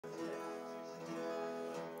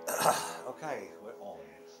Okay, we're on.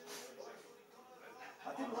 I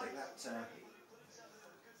did like that,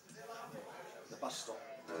 the bus stop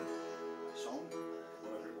song,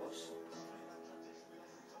 whatever it was.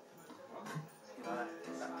 You know,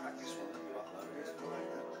 that practice one that you uploaded is great.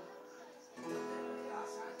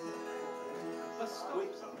 Bus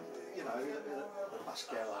sweep song? You know, the bus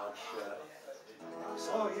garage.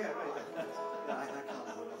 Oh yeah, right. I can't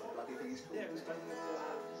remember what the bloody thing is called. Yeah, it was kind of,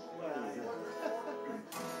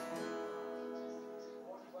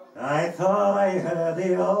 I thought I heard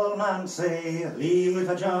the old man say, leave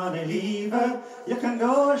her, Johnny, leave her. You can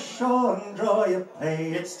go ashore and draw your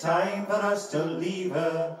pay. It's time for us to leave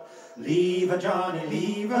her. Leave her, Johnny,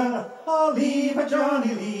 leave her. Oh, leave her,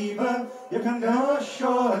 Johnny, leave her. You can go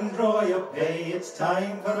ashore and draw your pay. It's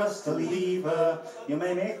time for us to leave her. You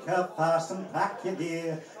may make her fast and pack your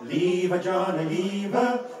gear. Leave her, Johnny, leave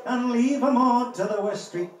her. And leave her more to the West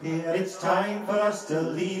Street Pier. It's time for us to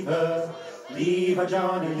leave her. Leave her,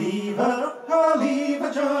 Johnny, leave her. Oh, leave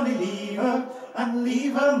her, Johnny, leave her. And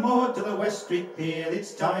leave her more to the West Street Pier.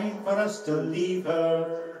 It's time for us to leave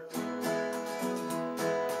her.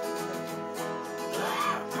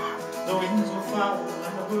 The winds were foul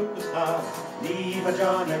and the work was hard. Leave her,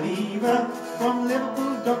 Johnny, leave her. From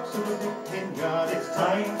Liverpool docks to the Brooklyn Yard. It's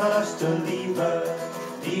time for us to leave her.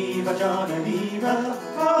 Leave her, Johnny, leave her.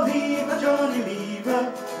 Oh, leave her, Johnny, leave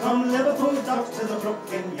her. From Liverpool docks to the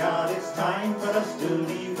Brooklyn Yard. It's time for us to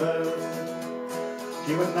leave her.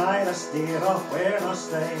 She would neither steer or wear nor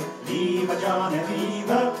stay. Leave her, Johnny, leave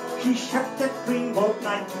her. She shipped that green boat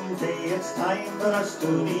night and day. It's time for us to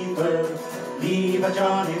leave her. Leave her,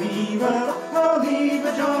 Johnny, leave her. Oh, leave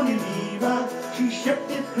her, Johnny, leave her. She shipped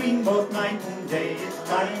that green boat night and day. It's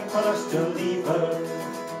time for us to leave her.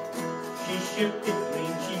 She shipped it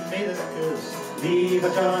green, she made it a curse. Leave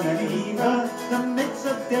her, Johnny, leave her. The mid's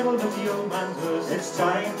a devil of the old man's verse. It's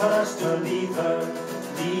time for us to leave her.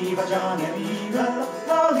 Leave her, Johnny, leave her.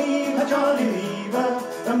 Oh, leave her, Johnny, leave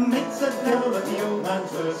her. The mid's a devil of the old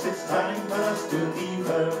man's verse. It's time for us to leave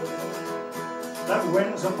her. The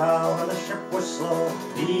winds were foul and the ship was slow.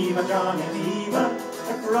 Leave her, Johnny, leave her.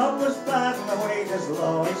 The grub was bad and the wages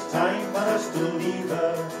low. It's time for us to leave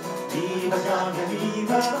her. Leave her, Johnny, leave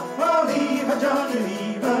her. Oh, leave her, Johnny,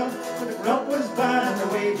 leave her. The grub was bad and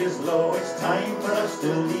the wages low. It's time for us to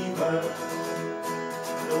leave her.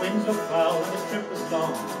 The winds were foul and the trip was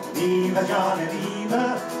long. Leave her, Johnny, leave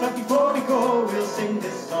her. But before we go, we'll sing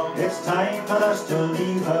this song. It's time for us to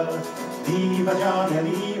leave her. Leave her, Johnny,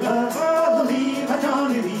 leave her. Oh, leave her,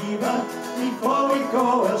 Johnny, leave her. Before we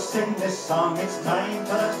go, we'll sing this song. It's time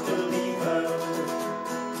for us to leave her.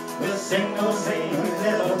 We'll sing, oh, sing, we'll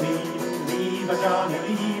never leave. Leave her, Johnny,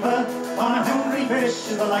 leave her. On a hungry fish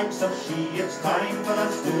the likes of she. It's time for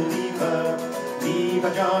us to leave her. Leave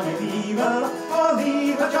her, Johnny, leave her. Oh,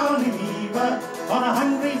 leave her, Johnny, leave her. On a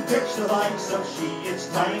hungry bitch the likes of she. It's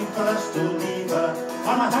time for us to leave her.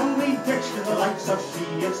 On a hungry bitch the likes of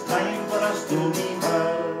she. It's time for us to leave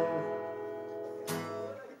her.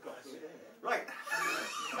 Right.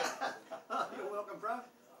 You're welcome, bro.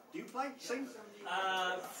 Do you play? Sing?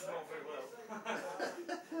 not very well.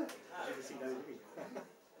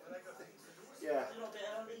 Yeah. Is it not a bit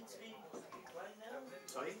early to be playing now?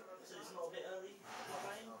 Sorry? So it's not a bit early to be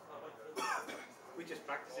playing? We're just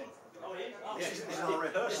practicing. Oh, yeah? Oh, This is our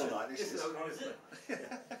rehearsal night. This is. is it?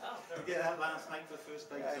 Oh, fair We did that last night for the first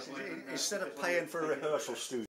day. Instead of paying for a rehearsal studio.